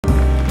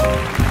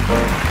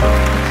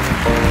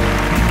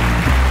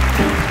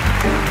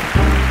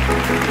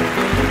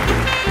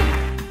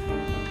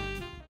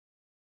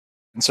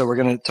And so we're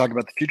going to talk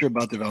about the future of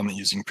bot development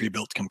using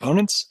pre-built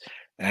components.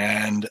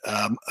 And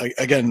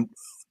again,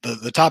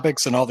 the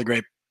topics and all the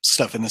great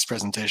stuff in this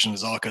presentation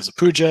is all because of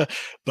Pooja,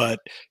 but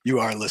you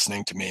are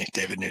listening to me,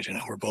 David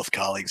Nugent. We're both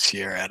colleagues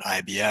here at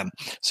IBM.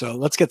 So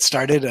let's get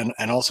started, and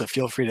also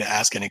feel free to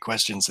ask any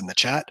questions in the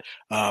chat.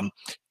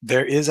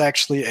 There is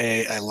actually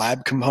a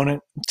lab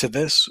component to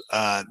this.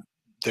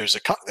 There's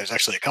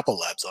actually a couple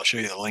labs. I'll show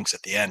you the links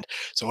at the end.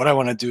 So what I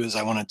want to do is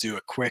I want to do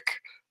a quick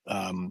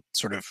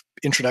sort of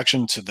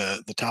introduction to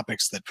the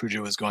topics that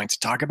Pooja was going to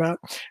talk about,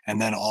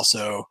 and then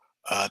also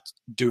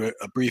do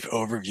a brief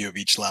overview of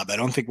each lab. I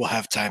don't think we'll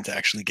have time to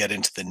actually get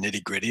into the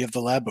nitty gritty of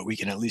the lab, but we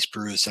can at least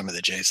peruse some of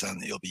the JSON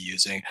that you'll be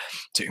using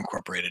to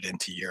incorporate it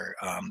into your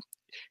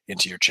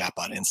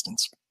chatbot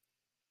instance.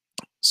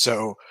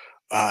 So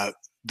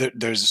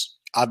there's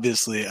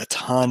obviously a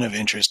ton of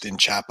interest in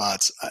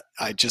chatbots.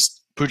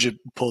 Pooja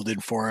pulled in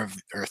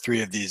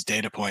three of these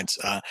data points.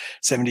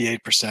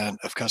 78%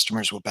 of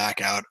customers will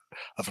back out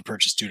of a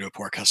purchase due to a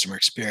poor customer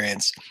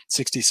experience.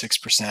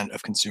 66%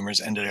 of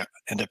consumers end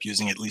up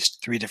using at least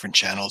 3 different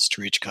channels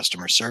to reach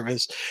customer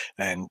service.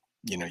 And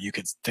you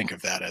could think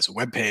of that as a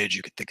web page.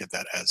 You could think of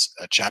that as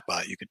a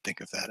chatbot. You could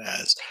think of that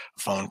as a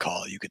phone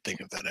call. You could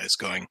think of that as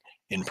going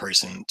in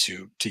person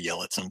to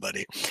yell at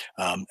somebody.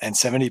 And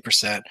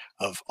 70%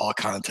 of all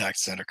contact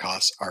center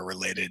costs are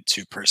related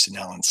to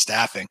personnel and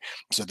staffing.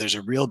 So there's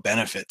a real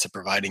benefit to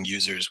providing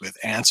users with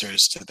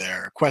answers to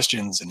their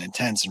questions and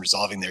intents and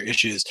resolving their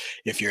issues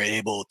if you're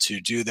able to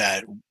do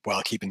that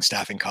while keeping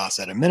staffing costs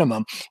at a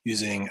minimum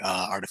using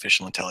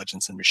artificial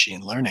intelligence and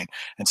machine learning.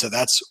 And so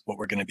that's what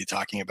we're going to be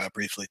talking about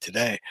briefly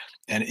today.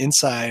 And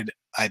inside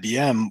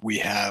IBM, we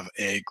have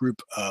a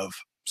group of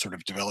sort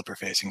of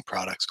developer-facing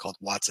products called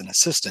Watson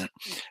Assistant,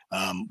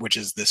 which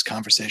is this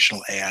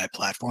conversational AI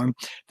platform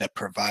that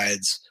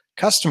provides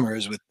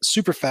customers with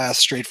super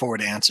fast,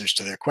 straightforward answers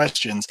to their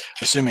questions,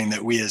 assuming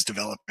that we as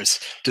developers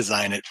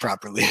design it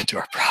properly into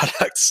our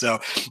products. So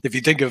if you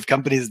think of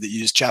companies that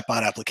use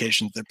chatbot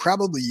applications, they're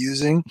probably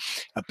using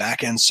a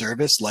back-end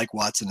service like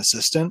Watson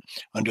Assistant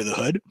under the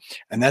hood.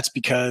 And that's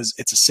because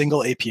it's a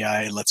single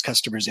API. It lets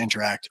customers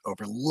interact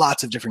over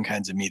lots of different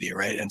kinds of media,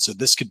 right? And so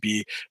this could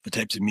be the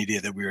types of media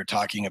that we were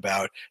talking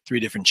about, 3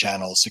 different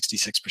channels.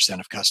 66%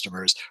 of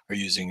customers are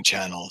using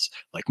channels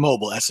like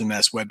mobile,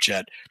 SMS, web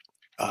chat,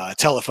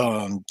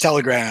 telephone,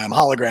 telegram,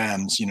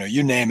 holograms,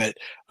 you name it.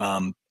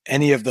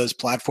 Any of those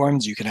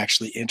platforms, you can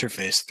actually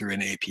interface through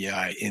an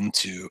API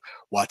into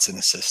Watson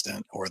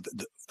Assistant, or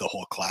the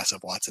whole class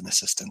of Watson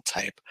Assistant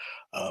type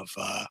of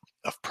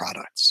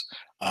products.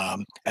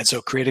 And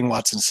so creating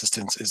Watson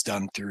Assistants is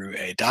done through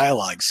a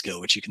dialogue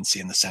skill, which you can see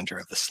in the center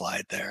of the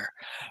slide there.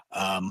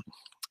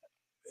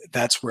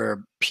 That's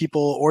where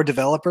people or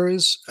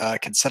developers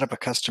can set up a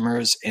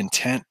customer's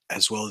intent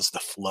as well as the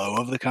flow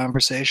of the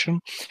conversation.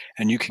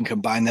 And you can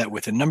combine that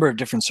with a number of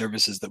different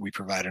services that we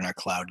provide in our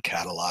cloud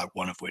catalog,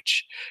 one of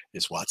which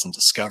is Watson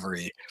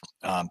Discovery,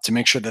 to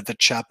make sure that the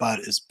chatbot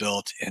is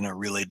built in a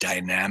really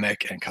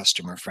dynamic and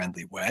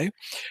customer-friendly way.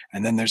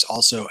 And then there's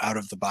also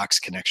out-of-the-box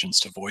connections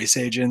to voice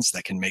agents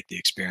that can make the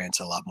experience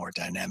a lot more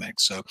dynamic.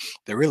 So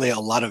there are really a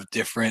lot of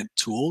different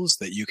tools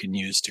that you can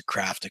use to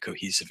craft a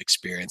cohesive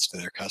experience to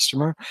their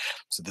customer,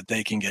 so that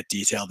they can get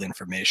detailed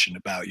information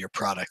about your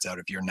product out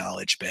of your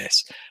knowledge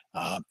base,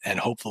 and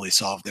hopefully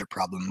solve their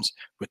problems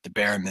with the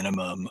bare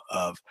minimum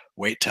of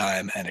wait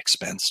time and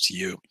expense to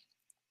you.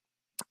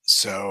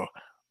 So,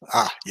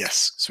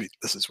 yes, sweet,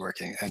 this is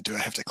working. And do I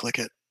have to click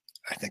it?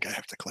 I think I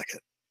have to click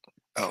it.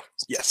 Oh,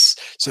 yes.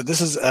 So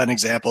this is an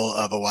example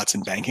of a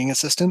Watson Banking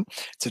Assistant.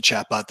 It's a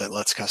chatbot that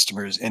lets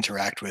customers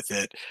interact with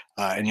it.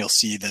 And you'll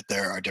see that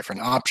there are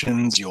different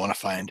options. You want to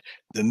find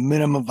the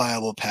minimum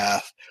viable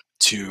path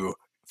to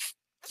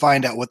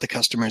find out what the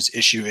customer's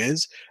issue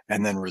is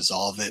and then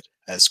resolve it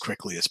as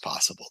quickly as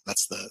possible.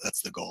 That's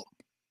the goal.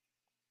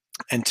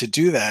 And to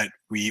do that,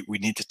 we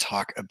need to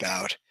talk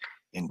about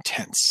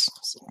intents.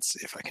 So let's see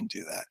if I can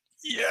do that.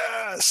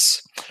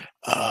 Yes.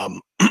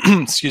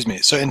 Excuse me.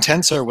 So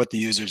intents are what the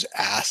user's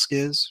ask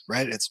is,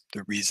 right? It's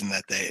the reason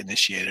that they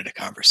initiated a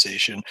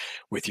conversation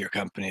with your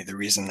company, the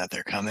reason that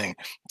they're coming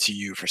to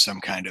you for some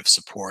kind of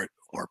support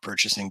or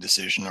purchasing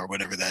decision or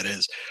whatever that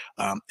is.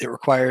 It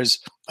requires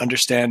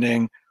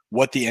understanding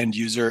what the end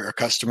user or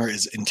customer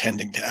is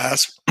intending to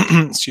ask.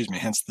 Excuse me,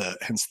 hence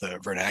the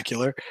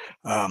vernacular.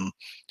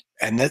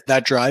 And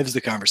that drives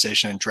the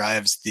conversation and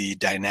drives the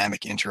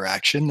dynamic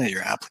interaction that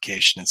your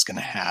application is going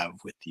to have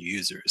with the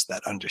users,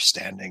 that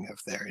understanding of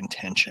their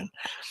intention.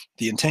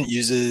 The intent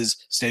uses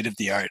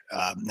state-of-the-art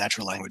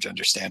natural language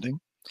understanding,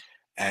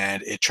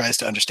 and it tries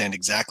to understand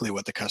exactly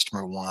what the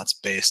customer wants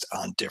based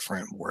on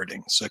different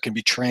wording. So it can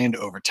be trained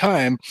over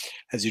time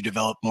as you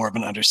develop more of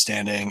an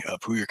understanding of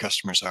who your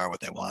customers are,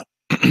 what they want,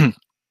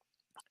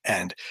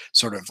 and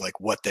sort of like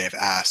what they've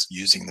asked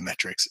using the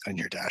metrics on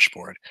your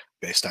dashboard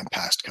based on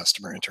past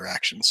customer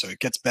interactions. So it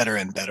gets better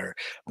and better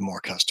the more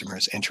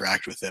customers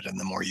interact with it and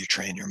the more you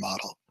train your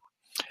model.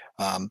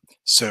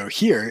 So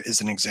here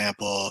is an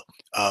example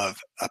of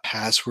a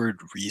password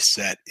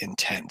reset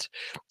intent.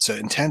 So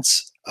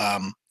intents,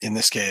 in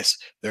this case,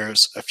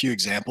 there's a few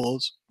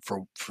examples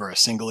for a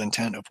single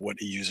intent of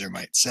what a user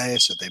might say.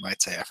 So they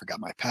might say, I forgot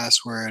my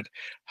password.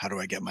 How do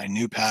I get my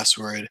new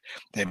password?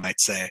 They might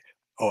say,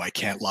 oh, I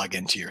can't log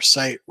into your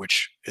site,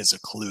 which is a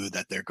clue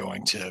that they're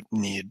going to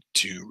need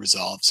to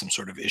resolve some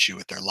sort of issue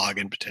with their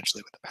login,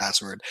 potentially with the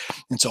password.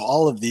 And so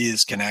all of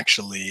these can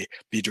actually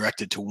be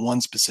directed to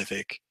one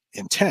specific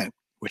intent,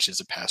 which is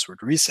a password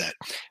reset.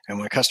 And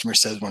when a customer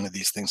says one of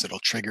these things, it'll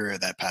trigger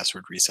that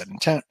password reset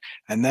intent,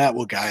 and that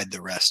will guide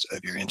the rest of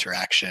your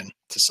interaction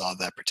to solve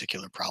that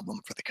particular problem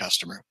for the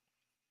customer.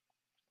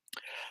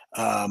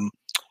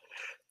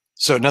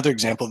 So another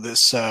example,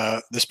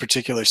 this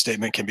particular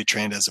statement can be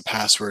trained as a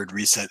password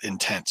reset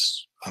intent.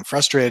 I'm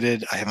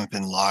frustrated. I haven't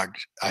been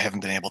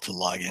able to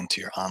log into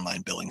your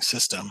online billing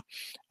system.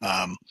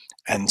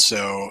 And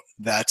so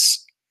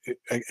that's,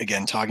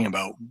 again, talking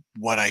about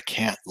what I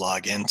can't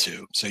log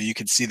into. So you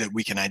can see that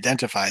we can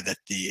identify that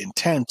the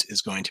intent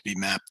is going to be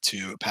mapped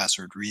to a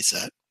password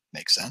reset.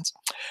 Makes sense.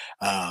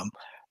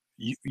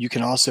 You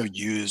can also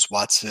use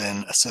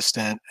Watson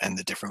Assistant and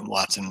the different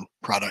Watson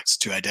products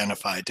to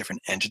identify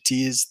different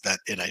entities that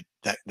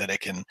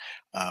it can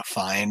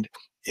find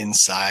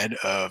inside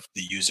of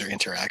the user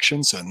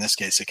interaction. So in this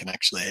case, it can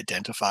actually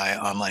identify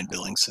online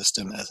billing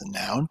system as a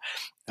noun,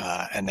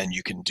 and then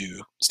you can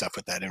do stuff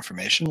with that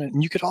information.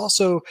 And you could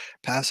also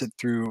pass it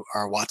through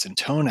our Watson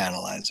tone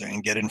analyzer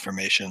and get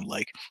information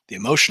like the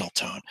emotional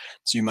tone.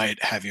 So you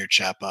might have your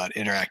chatbot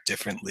interact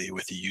differently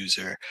with a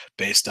user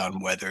based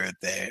on whether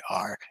they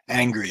are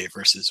angry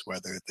versus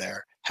whether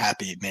they're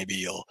happy. Maybe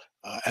you'll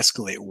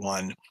escalate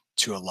one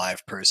to a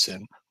live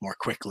person more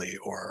quickly,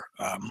 or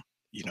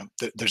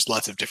there's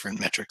lots of different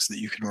metrics that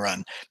you can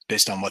run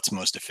based on what's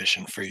most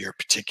efficient for your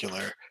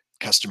particular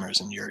customers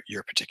and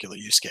your particular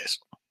use case.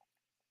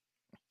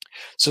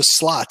 So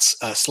slots,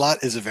 slot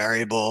is a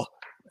variable.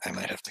 I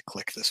might have to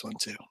click this one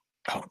too.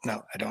 Oh,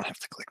 no, I don't have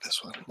to click this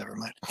one. Never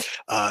mind.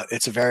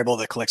 It's a variable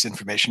that collects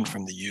information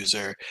from the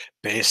user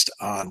based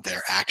on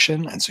their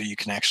action. And so you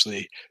can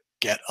actually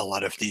get a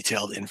lot of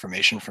detailed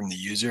information from the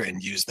user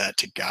and use that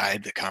to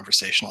guide the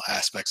conversational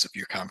aspects of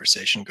your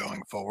conversation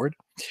going forward.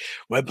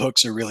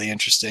 Webhooks are really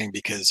interesting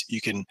because you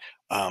can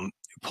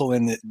pull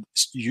in the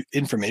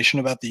information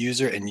about the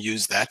user and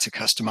use that to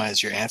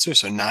customize your answer.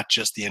 So not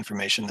just the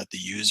information that the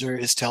user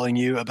is telling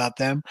you about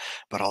them,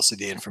 but also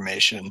the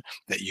information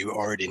that you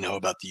already know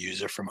about the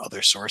user from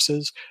other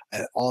sources.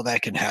 All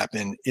that can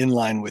happen in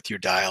line with your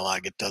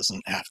dialogue. It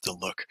doesn't have to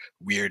look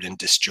weird and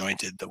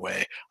disjointed the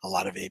way a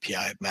lot of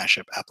API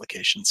mashup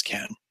applications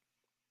can.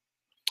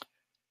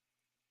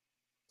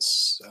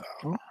 So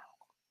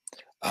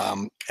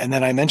and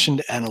then I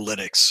mentioned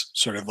analytics,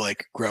 sort of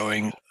like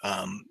growing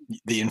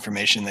the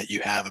information that you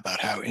have about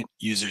how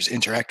users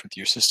interact with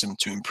your system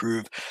to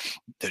improve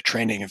the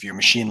training of your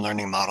machine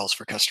learning models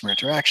for customer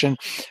interaction.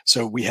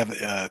 So we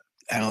have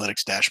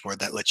analytics dashboard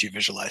that lets you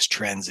visualize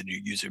trends in your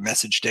user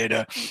message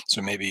data.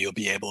 So maybe you'll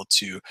be able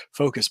to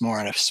focus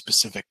more on a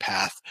specific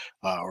path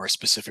or a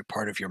specific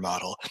part of your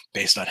model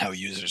based on how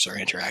users are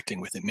interacting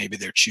with it. Maybe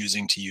they're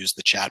choosing to use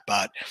the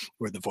chatbot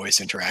or the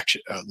voice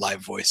interaction, live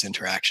voice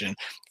interaction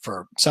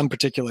for some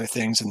particular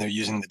things, and they're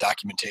using the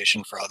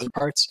documentation for other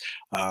parts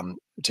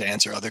to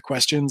answer other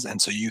questions.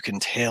 And so you can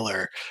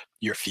tailor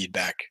your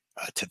feedback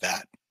to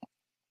that.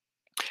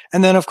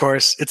 And then, of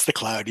course, it's the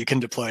cloud. You can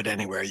deploy it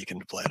anywhere. You can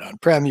deploy it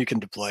on-prem. You can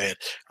deploy it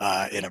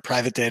in a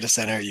private data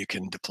center. You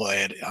can deploy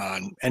it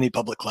on any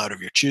public cloud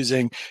of your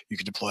choosing. You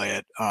can deploy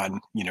it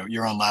on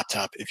your own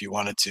laptop if you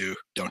wanted to.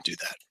 Don't do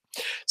that.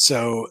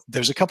 So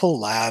there's a couple of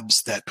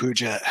labs that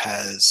Pooja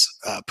has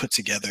put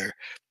together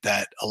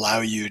that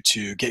allow you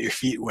to get your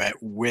feet wet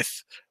with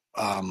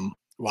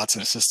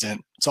Watson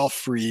Assistant. It's all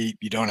free.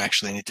 You don't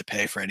actually need to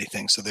pay for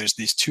anything. So there's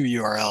these two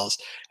URLs,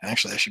 and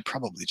actually I should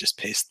probably just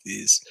paste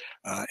these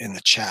in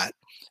the chat,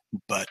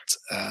 but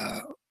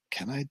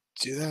can I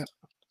do that?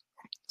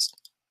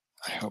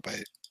 I hope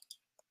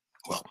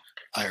well,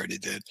 I already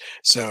did.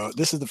 So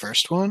this is the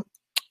first one.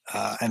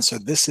 And so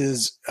this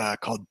is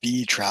called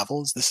B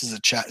Travels. This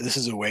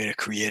is a way to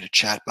create a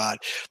chatbot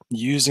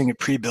using a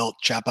pre-built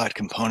chatbot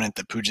component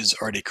that Pooja's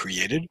already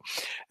created.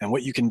 And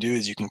what you can do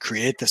is you can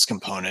create this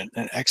component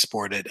and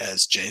export it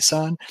as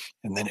JSON,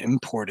 and then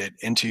import it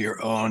into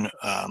your own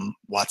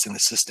Watson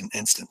Assistant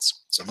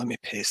instance. So let me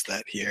paste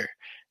that here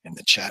in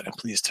the chat, and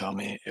please tell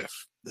me if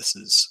this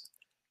is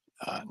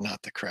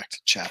not the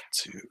correct chat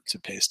to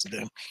paste it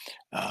in.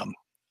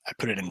 I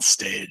put it in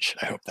stage.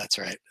 I hope that's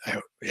right.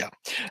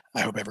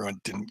 I hope everyone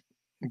didn't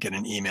get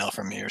an email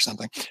from me or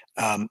something.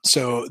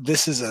 So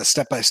this is a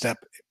step-by-step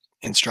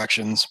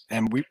instructions,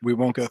 and we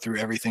won't go through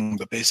everything,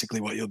 but basically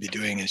what you'll be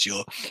doing is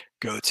you'll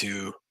go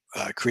to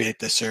create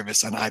this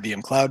service on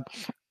IBM Cloud.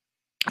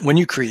 When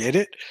you create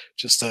it,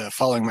 just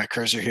following my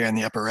cursor here in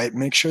the upper right,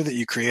 make sure that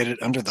you create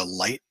it under the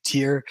light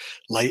tier.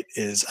 Light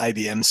is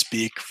IBM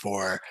speak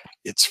for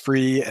it's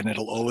free and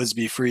it'll always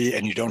be free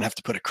and you don't have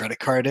to put a credit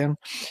card in.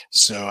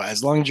 So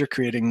as long as you're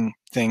creating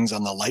things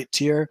on the light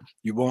tier,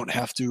 you won't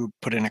have to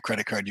put in a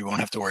credit card. You won't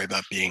have to worry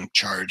about being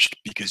charged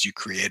because you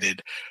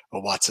created a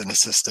Watson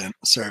Assistant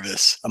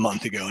service a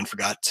month ago and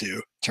forgot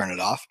to turn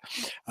it off.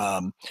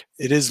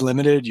 It is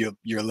limited.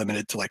 You're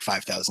limited to like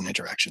 5,000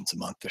 interactions a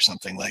month or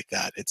something like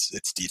that.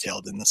 It's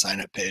detailed in the sign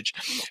up page.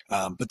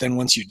 But then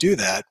once you do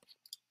that,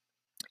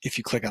 if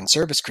you click on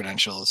service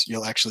credentials,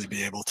 you'll actually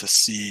be able to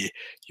see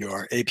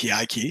your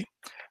API key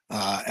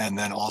and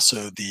then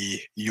also the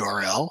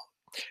URL.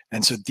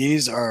 And so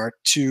these are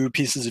two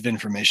pieces of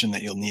information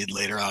that you'll need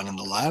later on in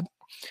the lab.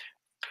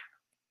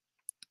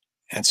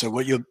 And so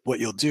what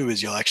you'll do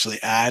is you'll actually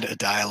add a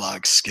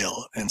dialogue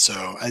skill. And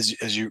so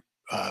as you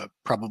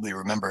probably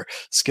remember,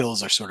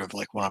 skills are sort of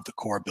like one of the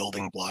core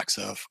building blocks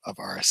of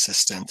our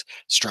assistant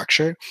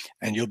structure.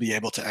 And you'll be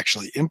able to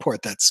actually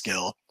import that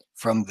skill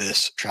from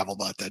this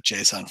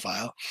travelbot.json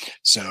file.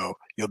 So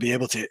you'll be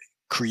able to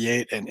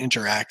create and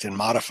interact and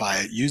modify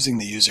it using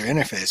the user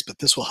interface, but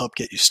this will help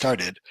get you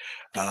started.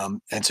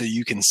 And so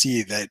you can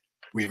see that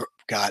we've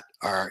got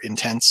our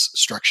intents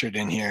structured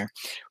in here.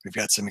 We've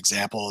got some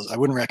examples. I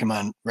wouldn't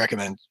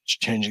recommend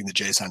changing the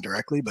JSON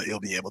directly, but you'll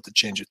be able to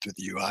change it through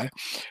the UI.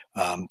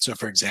 So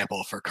for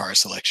example, for car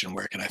selection,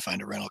 where can I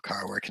find a rental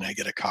car? Where can I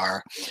get a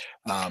car?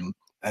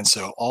 And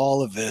so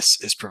all of this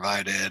is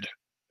provided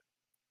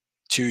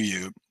to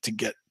you to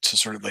get to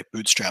sort of like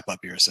bootstrap up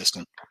your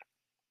assistant.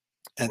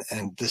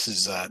 And this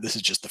is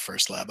just the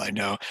first lab. I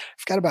know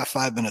I've got about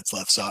 5 minutes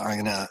left, so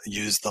I'm going to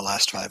use the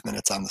last 5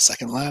 minutes on the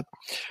second lab.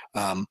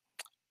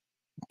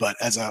 But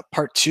as a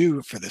part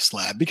two for this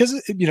lab,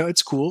 because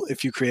it's cool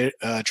if you create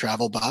a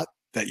travel bot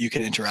that you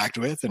can interact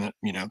with and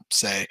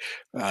say,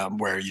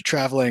 where are you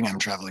traveling? I'm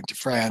traveling to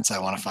France. I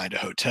want to find a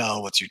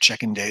hotel. What's your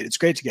check-in date? It's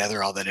great to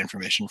gather all that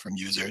information from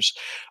users.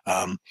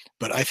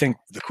 But I think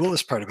the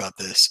coolest part about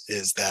this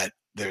is that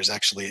there's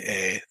actually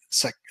a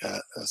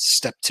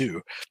step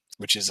two,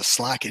 which is a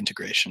Slack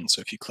integration. So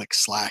if you click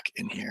Slack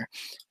in here,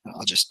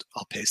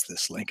 I'll paste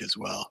this link as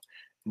well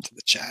into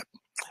the chat.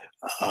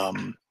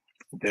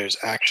 There's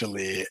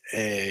actually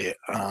a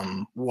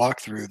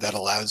walkthrough that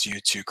allows you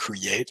to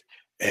create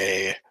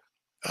a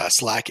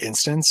Slack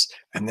instance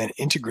and then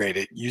integrate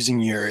it using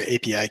your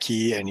API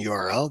key and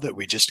URL that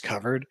we just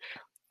covered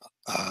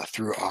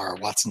through our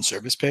Watson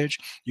service page.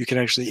 You can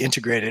actually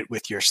integrate it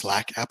with your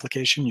Slack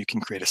application. You can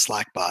create a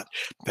Slack bot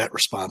that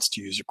responds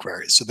to user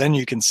queries. So then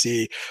you can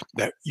see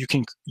that you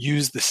can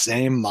use the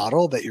same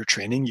model that you're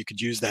training. You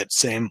could use that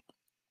same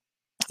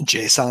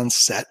JSON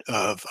set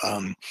of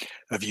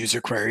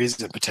user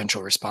queries and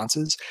potential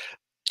responses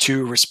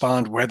to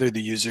respond whether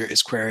the user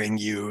is querying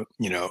you,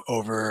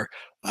 over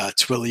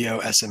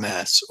Twilio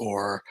SMS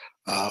or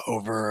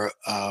over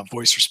a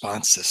voice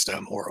response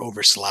system or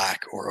over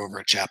Slack or over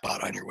a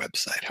chatbot on your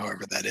website,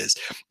 however that is.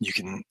 You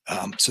can,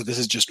 so this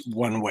is just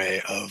one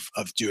way of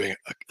doing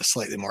a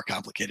slightly more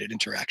complicated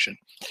interaction.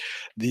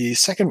 The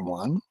second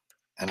one,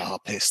 and I'll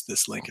paste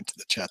this link into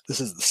the chat. This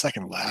is the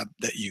second lab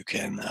that you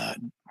can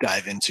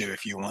dive into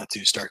if you want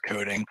to start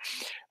coding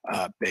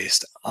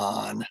based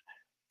on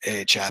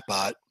a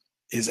chatbot,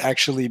 is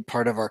actually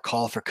part of our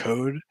Call for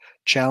Code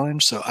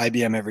challenge. So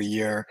IBM every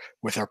year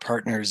with our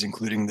partners,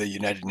 including the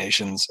United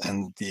Nations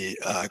and the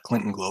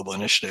Clinton Global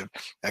Initiative,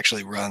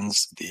 actually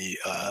runs the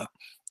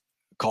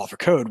Call for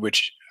Code,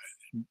 which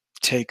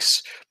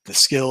takes the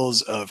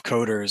skills of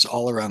coders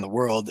all around the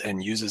world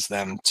and uses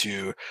them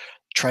to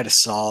try to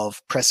solve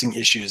pressing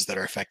issues that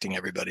are affecting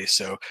everybody.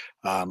 So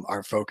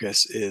our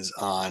focus is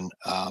on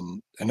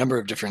a number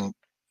of different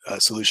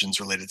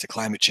solutions related to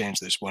climate change.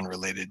 There's one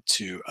related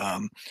to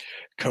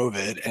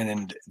COVID,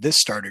 and this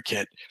starter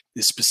kit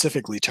is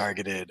specifically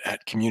targeted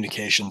at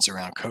communications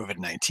around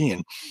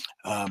COVID-19.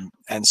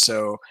 And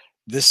so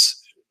this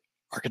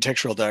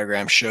architectural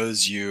diagram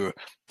shows you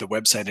the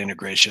website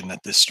integration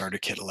that this starter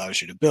kit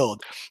allows you to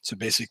build. So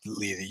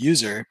basically the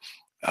user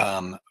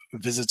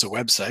visits a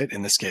website,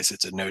 in this case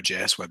it's a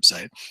Node.js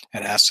website,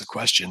 and asks a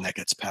question that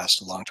gets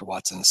passed along to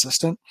Watson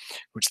Assistant,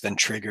 which then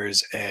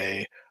triggers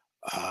a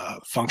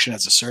function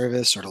as a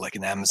service, sort of like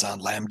an Amazon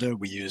Lambda.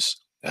 We use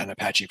an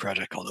Apache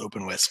project called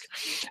OpenWhisk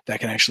that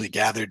can actually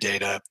gather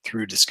data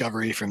through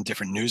discovery from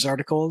different news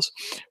articles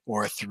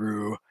or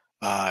through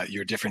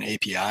your different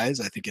APIs.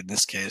 I think in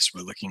this case,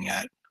 we're looking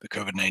at the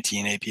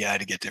COVID-19 API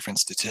to get different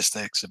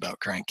statistics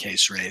about current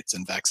case rates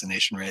and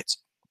vaccination rates.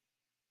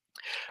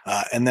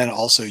 And then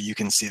also you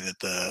can see that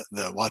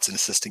the Watson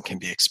Assistant can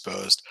be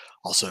exposed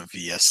also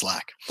via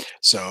Slack.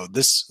 So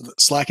this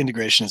Slack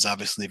integration is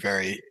obviously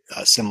very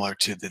similar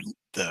to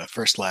the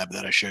first lab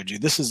that I showed you.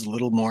 This is a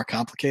little more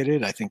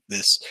complicated. I think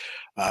this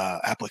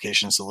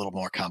application is a little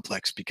more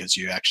complex because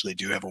you actually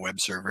do have a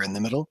web server in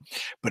the middle.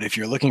 But if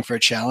you're looking for a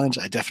challenge,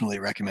 I definitely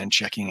recommend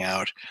checking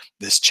out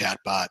this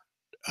chatbot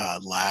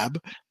lab.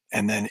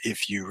 And then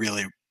if you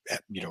really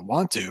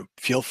want to,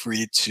 feel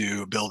free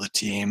to build a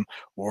team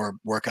or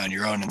work on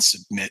your own and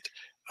submit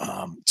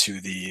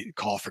to the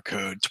Call for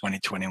Code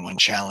 2021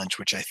 challenge,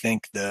 which I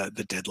think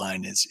the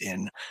deadline is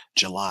in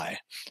July.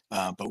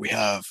 But we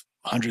have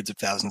hundreds of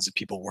thousands of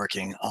people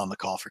working on the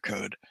Call for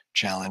Code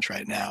challenge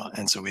right now,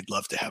 and so we'd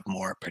love to have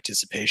more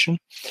participation.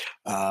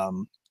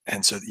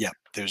 And so, yeah,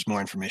 there's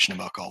more information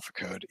about Call for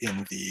Code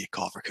in the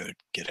Call for Code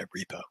GitHub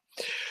repo.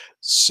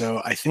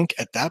 So I think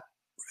at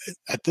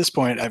this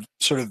point, I've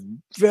sort of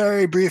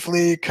very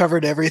briefly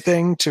covered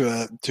everything to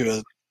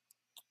a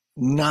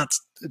not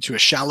to a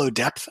shallow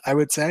depth, I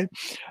would say,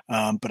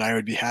 but I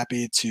would be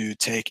happy to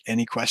take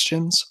any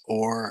questions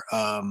or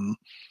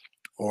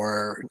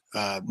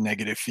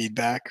negative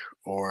feedback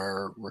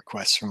or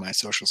requests for my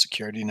social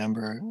security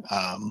number.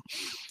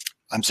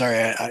 I'm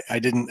sorry, I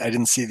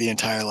didn't see the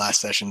entire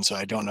last session, so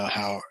I don't know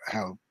how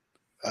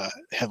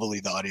heavily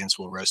the audience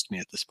will roast me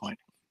at this point.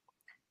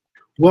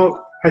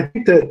 Well, I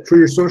think that for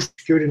your social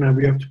security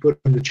number, you have to put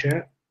it in the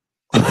chat.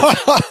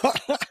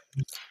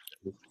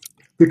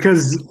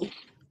 Because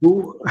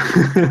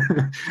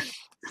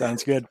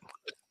sounds good.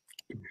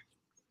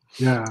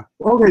 Yeah.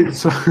 Okay.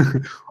 So,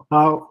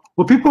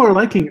 well, people are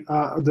liking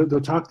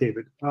the talk,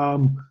 David.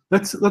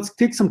 Let's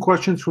take some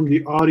questions from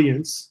the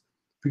audience.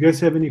 If you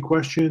guys have any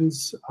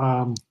questions,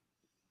 and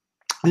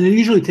it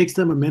usually takes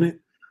them a minute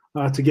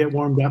to get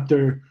warmed up.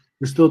 They're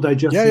still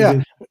digesting.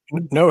 Yeah.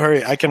 No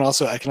hurry. I can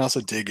also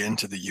dig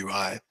into the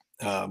UI.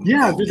 Of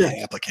the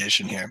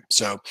application here.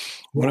 So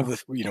one of the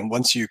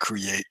once you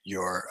create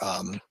your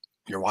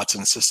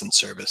Watson Assistant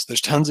service,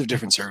 there's tons of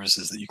different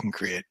services that you can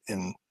create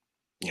in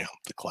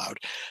the cloud.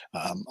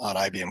 On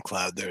IBM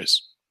Cloud,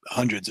 there's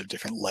hundreds of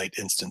different light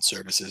instance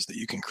services that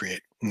you can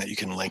create and that you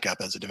can link up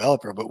as a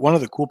developer. But one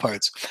of the cool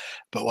parts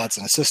about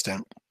Watson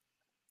Assistant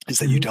is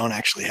that you don't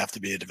actually have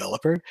to be a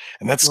developer.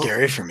 And that's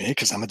scary for me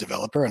because I'm a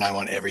developer and I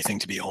want everything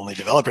to be only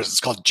developers. It's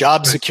called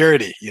job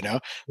security,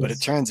 but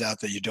it turns out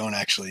that you don't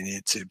actually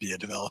need to be a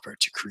developer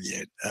to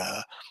create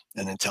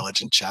an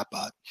intelligent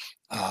chatbot.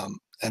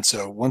 And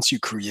so once you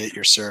create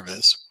your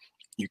service,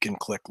 you can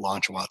click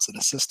Launch Watson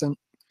Assistant.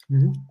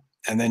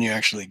 And then you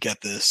actually get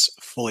this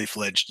fully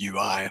fledged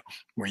UI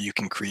where you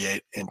can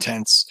create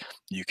intents.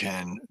 You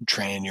can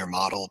train your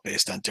model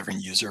based on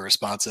different user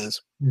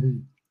responses.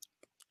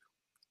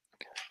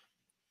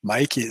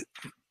 Mike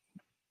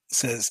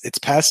says, it's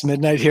past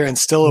midnight here and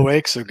still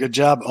awake, so good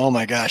job. Oh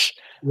my gosh.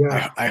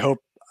 Yeah. I hope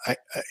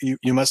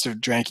you must have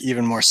drank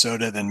even more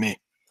soda than me.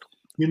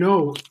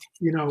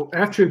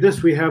 After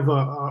this, we have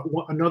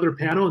another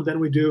panel, and then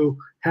we do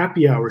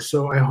happy hour.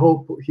 So I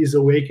hope he's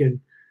awake and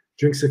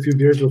drinks a few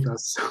beers with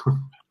us.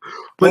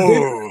 But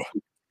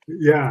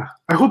yeah,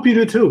 I hope you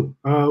do too.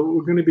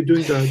 We're going to be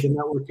doing the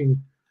networking.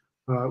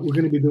 We're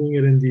going to be doing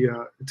it in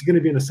the, it's going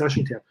to be in a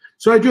session tab.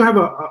 So I do have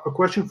a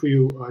question for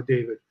you,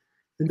 David.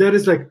 And that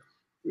is, like,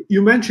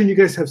 you mentioned you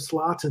guys have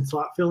slots and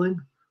slot filling.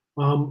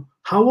 How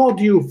well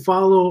do you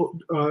follow,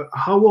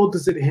 how well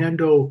does it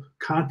handle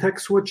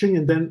context switching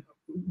and then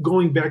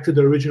going back to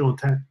the original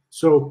intent?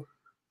 So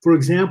for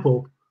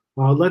example,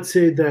 let's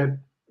say that,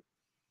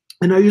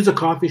 and I use a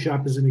coffee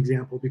shop as an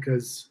example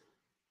because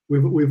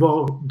we've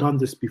all done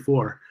this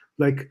before.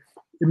 Like,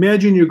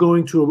 imagine you're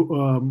going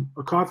to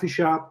a coffee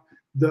shop.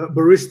 The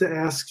barista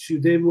asks you,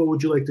 David, what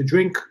would you like to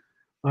drink?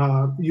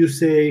 You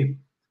say,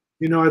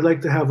 I'd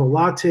like to have a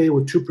latte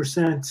with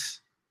 2%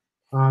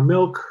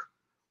 milk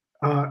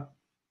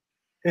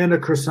and a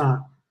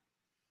croissant,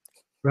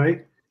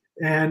 right?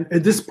 And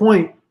at this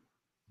point,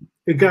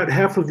 it got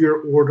half of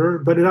your order,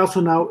 but it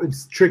also now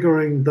it's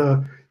triggering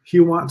the he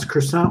wants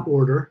croissant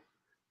order.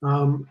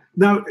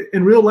 Now,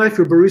 in real life,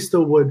 your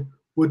barista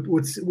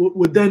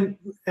would then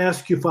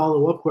ask you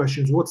follow-up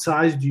questions. What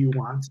size do you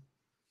want?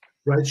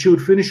 Right? She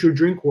would finish your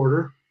drink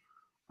order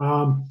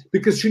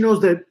because she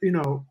knows that,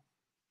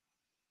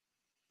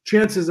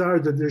 chances are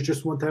that there's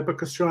just one type of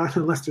croissant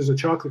unless there's a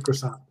chocolate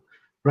croissant,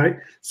 right?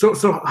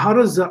 So how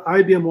does the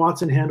IBM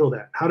Watson handle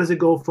that? How does it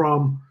go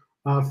from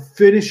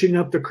finishing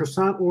up the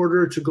croissant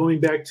order to going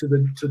back to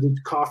the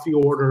coffee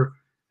order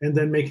and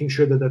then making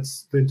sure that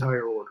that's the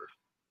entire order?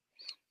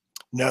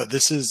 No,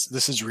 this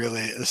is a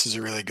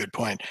really good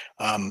point.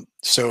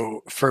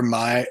 So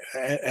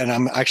and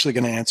I'm actually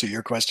going to answer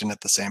your question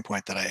at the same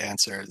point that I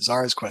answer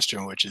Zara's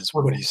question, which is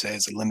what do you say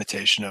is a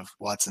limitation of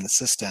Watson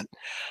Assistant?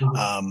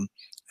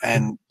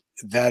 And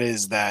that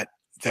is that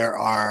there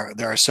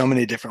are so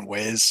many different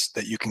ways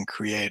that you can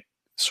create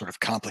sort of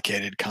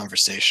complicated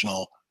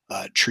conversational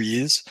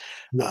trees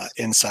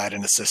inside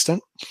an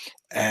assistant.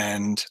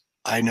 And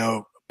I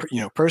know,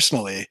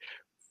 personally,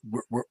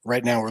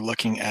 right now we're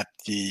looking at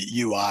the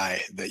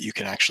UI that you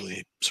can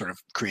actually sort of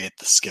create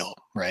the skill,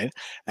 right?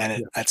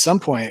 And at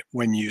some point,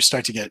 when you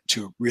start to get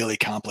to a really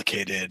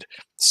complicated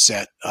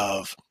set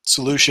of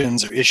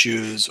solutions or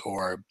issues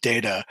or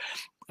data,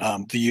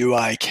 the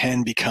UI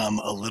can become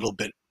a little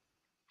bit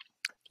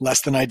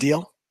less than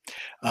ideal.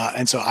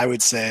 And so I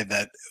would say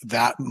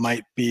that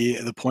might be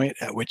the point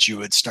at which you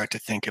would start to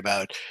think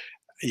about,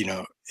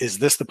 is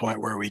this the point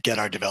where we get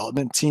our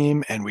development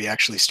team and we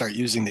actually start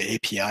using the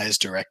APIs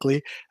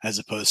directly as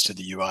opposed to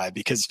the UI?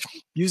 Because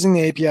using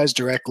the APIs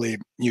directly,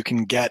 you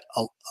can get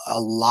a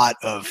lot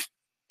of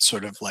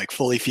sort of like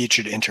fully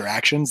featured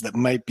interactions that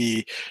might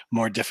be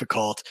more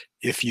difficult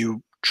if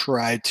you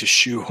tried to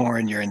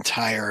shoehorn your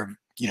entire,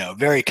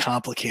 very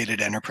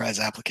complicated enterprise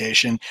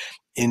application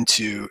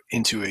into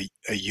a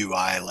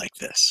UI like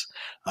this.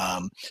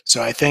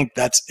 So I think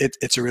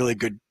it's a really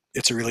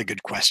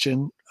good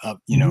question of,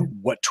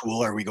 what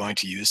tool are we going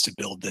to use to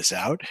build this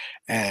out?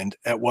 And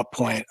at what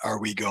point are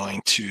we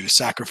going to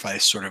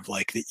sacrifice sort of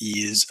like the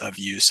ease of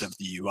use of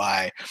the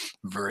UI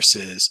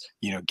versus,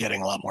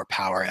 getting a lot more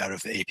power out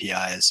of the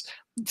APIs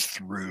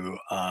through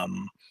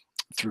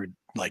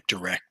like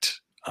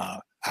direct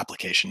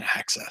application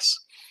access.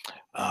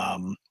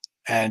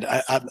 And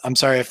I'm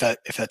sorry if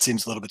that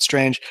seems a little bit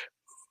strange.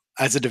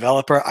 As a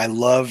developer, I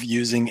love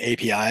using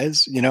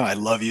APIs. I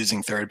love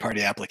using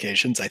third-party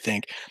applications. I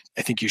think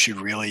you should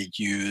really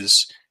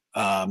use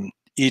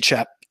each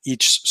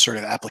sort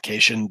of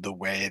application the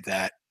way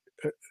that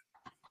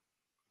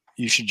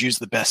you should use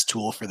the best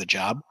tool for the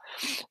job.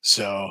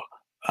 So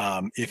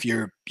if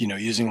you're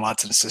using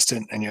Watson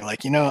Assistant and you're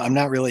like, I'm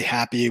not really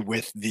happy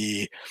with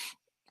the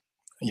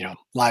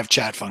live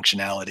chat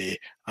functionality,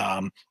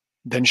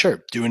 then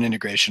sure, do an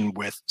integration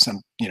with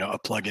some, a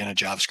plugin, a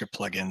JavaScript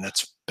plugin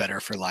that's better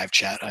for live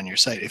chat on your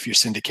site. If you're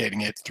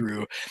syndicating it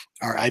through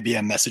our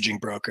IBM messaging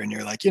broker and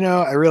you're like,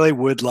 I really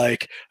would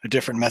like a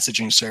different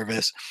messaging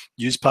service,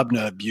 use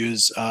PubNub,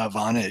 use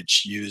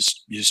Vonage,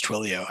 use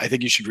Twilio. I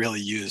think you should really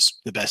use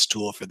the best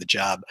tool for the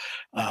job.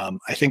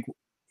 I think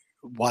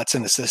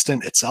Watson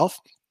Assistant itself,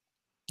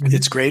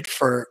 it's great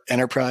for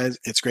enterprise.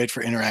 It's great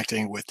for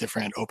interacting with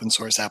different open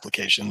source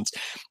applications.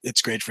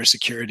 It's great for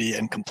security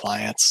and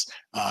compliance.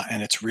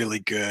 And it's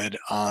really good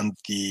on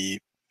the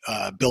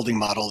building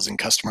models and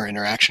customer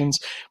interactions.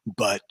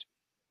 But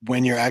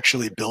when you're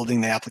actually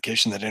building the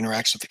application that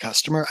interacts with the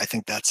customer, I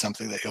think that's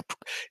something that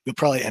you'll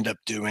probably end up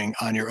doing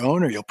on your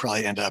own, or you'll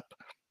probably end up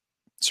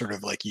sort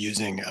of like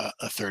using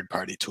a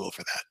third-party tool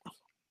for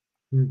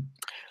that.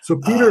 So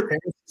Peter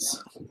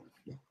asks,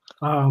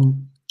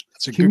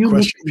 that's a good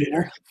question,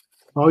 Peter.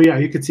 Oh yeah,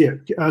 you can see it.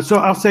 So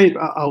I'll say it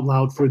out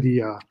loud for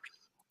the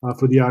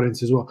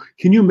audience as well.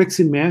 Can you mix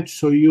and match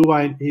so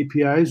UI and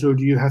APIs, or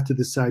do you have to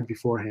decide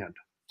beforehand?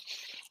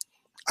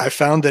 I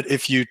found that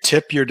if you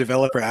tip your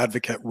developer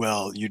advocate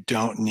well, you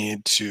don't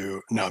need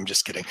to. No, I'm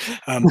just kidding.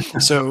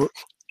 So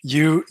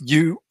you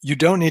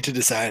don't need to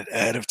decide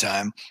ahead of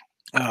time.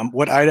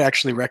 What I'd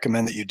actually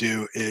recommend that you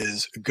do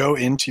is go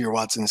into your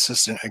Watson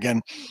Assistant.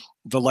 Again,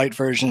 the light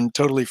version,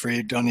 totally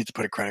free. Don't need to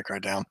put a credit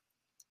card down.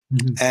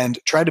 And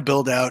try to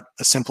build out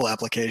a simple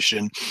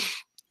application.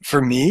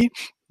 For me,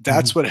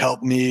 that's what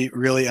helped me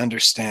really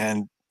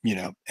understand,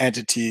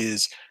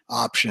 entities,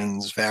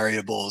 options,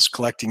 variables,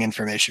 collecting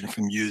information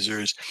from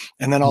users,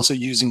 and then also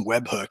using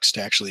webhooks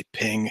to actually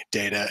ping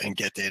data and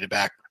get data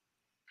back.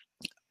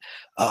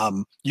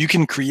 You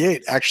can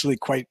create actually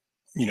quite,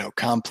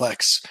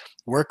 complex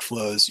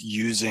workflows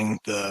using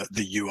the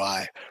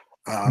UI.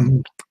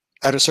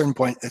 At a certain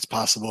point, it's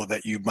possible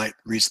that you might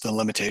reach the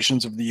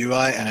limitations of the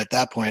UI, and at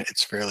that point,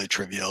 it's fairly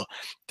trivial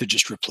to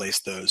just replace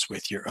those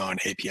with your own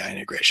API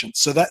integration.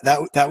 So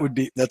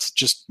that's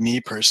just me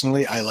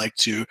personally. I like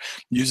to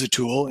use a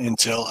tool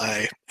until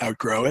I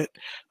outgrow it.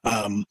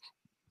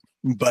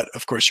 But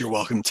of course, you're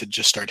welcome to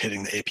just start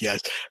hitting the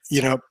APIs.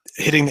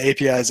 Hitting the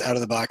APIs out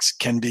of the box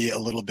can be a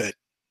little bit.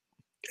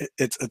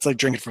 It's like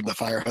drinking from the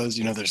fire hose.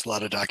 There's a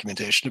lot of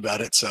documentation about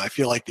it. So I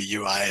feel like the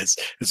UI is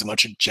a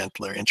much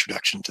gentler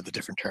introduction to the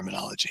different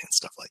terminology and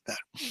stuff like that.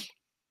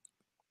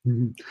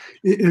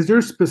 Is there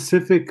a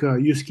specific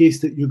use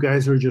case that you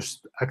guys are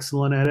just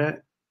excellent at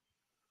it?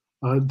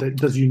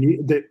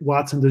 That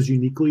Watson does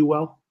uniquely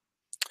well?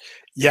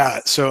 Yeah.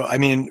 So I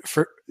mean,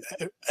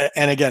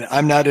 and again,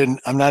 I'm not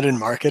in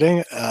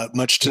marketing.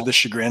 Much to the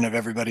chagrin of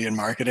everybody in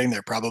marketing,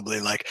 they're probably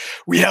like,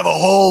 we have a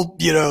whole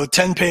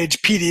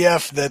 10-page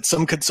PDF that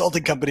some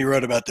consulting company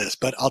wrote about this.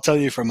 But I'll tell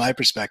you from my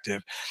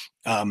perspective,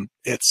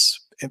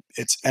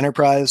 it's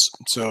enterprise,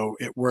 so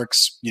it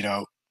works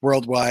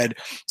worldwide,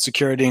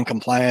 security and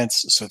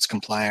compliance, so it's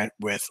compliant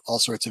with all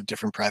sorts of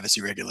different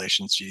privacy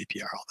regulations,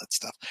 GDPR, all that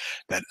stuff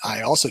that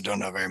I also don't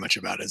know very much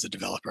about as a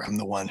developer. I'm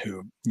the one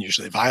who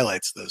usually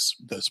violates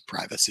those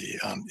privacy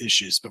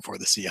issues before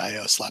the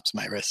CIO slaps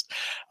my wrist.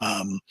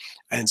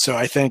 And so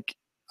I think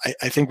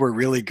we're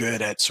really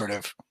good at sort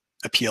of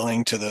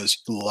appealing to those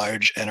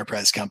large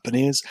enterprise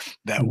companies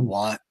that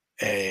want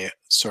a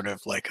sort of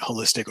like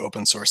holistic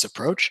open source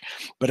approach,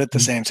 but at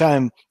the same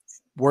time,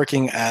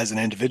 working as an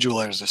individual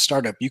or as a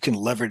startup, you can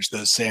leverage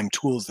those same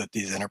tools that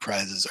these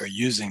enterprises are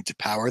using to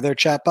power their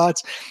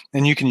chatbots,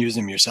 and you can use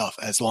them yourself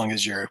as long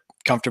as you're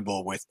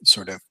comfortable with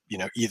sort of,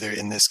 either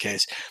in this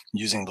case,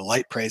 using the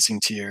light pricing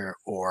tier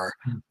or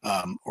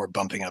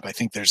bumping up. I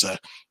think there's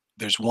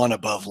one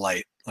above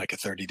light, like a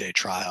 30-day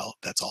trial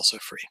that's also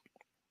free.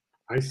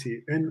 I see.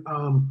 And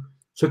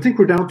so I think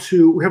we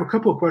have a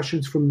couple of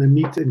questions from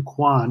Namit and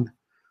Kwan.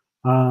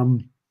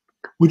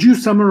 Would you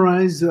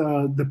summarize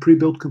the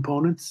pre-built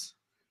components?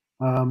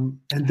 And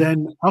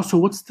then also,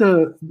 what's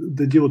the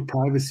deal with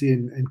privacy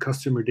and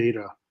customer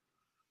data?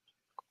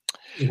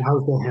 And how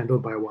is that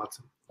handled by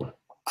Watson?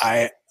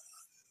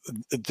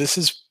 this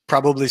is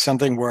probably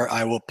something where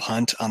I will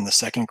punt on the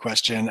second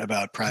question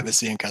about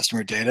privacy and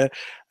customer data,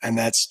 and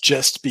that's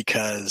just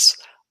because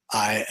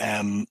I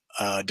am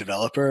a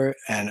developer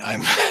and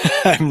I'm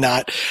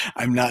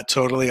I'm not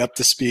totally up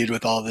to speed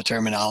with all the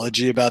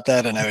terminology about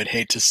that, and I would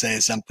hate to say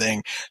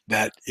something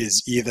that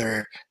is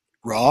either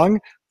wrong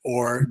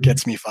or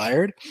gets me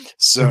fired.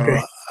 So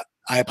Okay.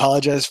 I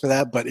apologize for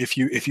that, but if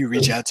you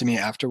reach out to me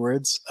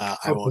afterwards,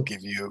 I will Okay.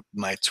 give you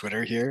my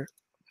Twitter here.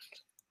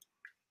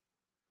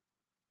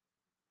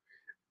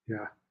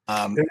 Yeah.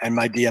 And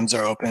my DMs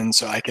are open,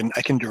 so I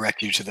can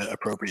direct you to the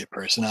appropriate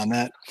person on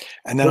that.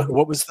 And then Perfect.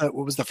 what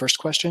was the first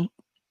question?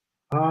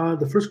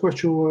 The first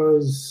question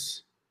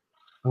was,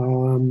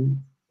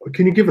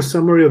 can you give a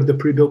summary of the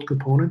pre-built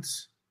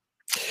components?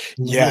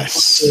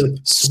 Yes. The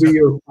 3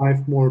 or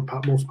 5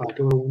 most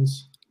popular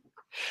ones.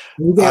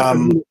 We got a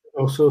minute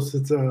so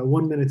it's a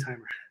 1-minute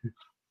timer.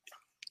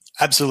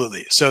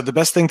 Absolutely. So the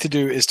best thing to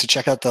do is to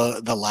check out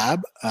the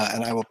lab,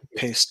 and I will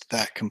paste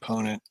that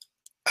component,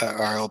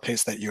 or I will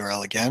paste that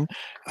URL again.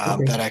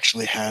 Okay. That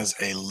actually has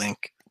a link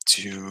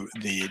to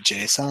the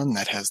JSON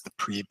that has the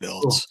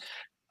pre-built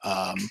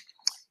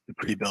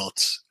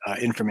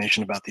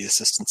information about the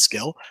assistant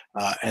skill.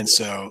 And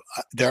so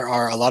there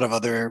are a lot of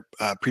other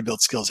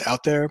pre-built skills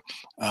out there.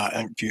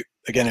 And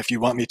if you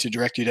want me to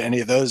direct you to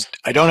any of those,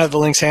 I don't have the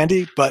links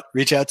handy, but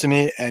reach out to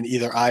me and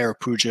either I or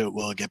Pooja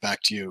will get back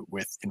to you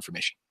with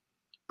information.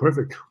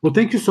 Perfect. Well,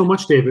 thank you so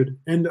much, David.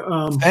 And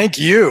thank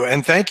you.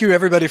 And thank you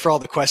everybody for all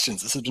the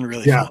questions. This has been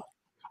really fun.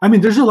 I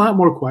mean, there's a lot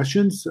more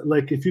questions.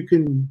 Like if you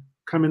can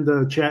come in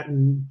the chat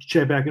and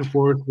chat back and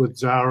forth with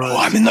Zara. Oh,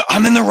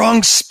 I'm in the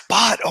wrong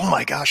spot. Oh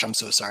my gosh, I'm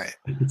so sorry.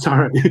 It's all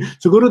right.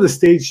 So go to the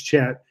stage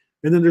chat,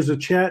 and then there's a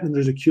chat and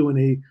there's a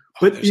Q&A.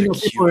 But people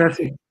are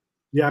asking,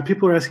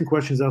 people are asking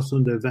questions also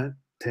in the event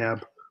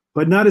tab,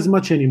 but not as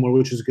much anymore,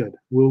 which is good.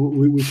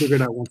 We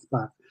figured out one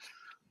spot.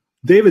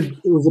 David,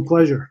 it was a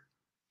pleasure.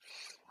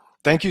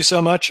 Thank you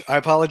so much. I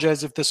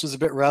apologize if this was a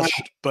bit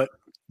rushed, but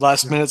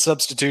last minute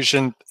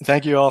substitution.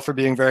 Thank you all for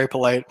being very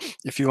polite.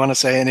 If you want to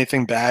say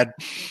anything bad,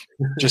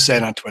 just say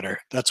it on Twitter.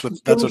 That's what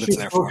it's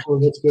there for.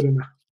 That's good enough.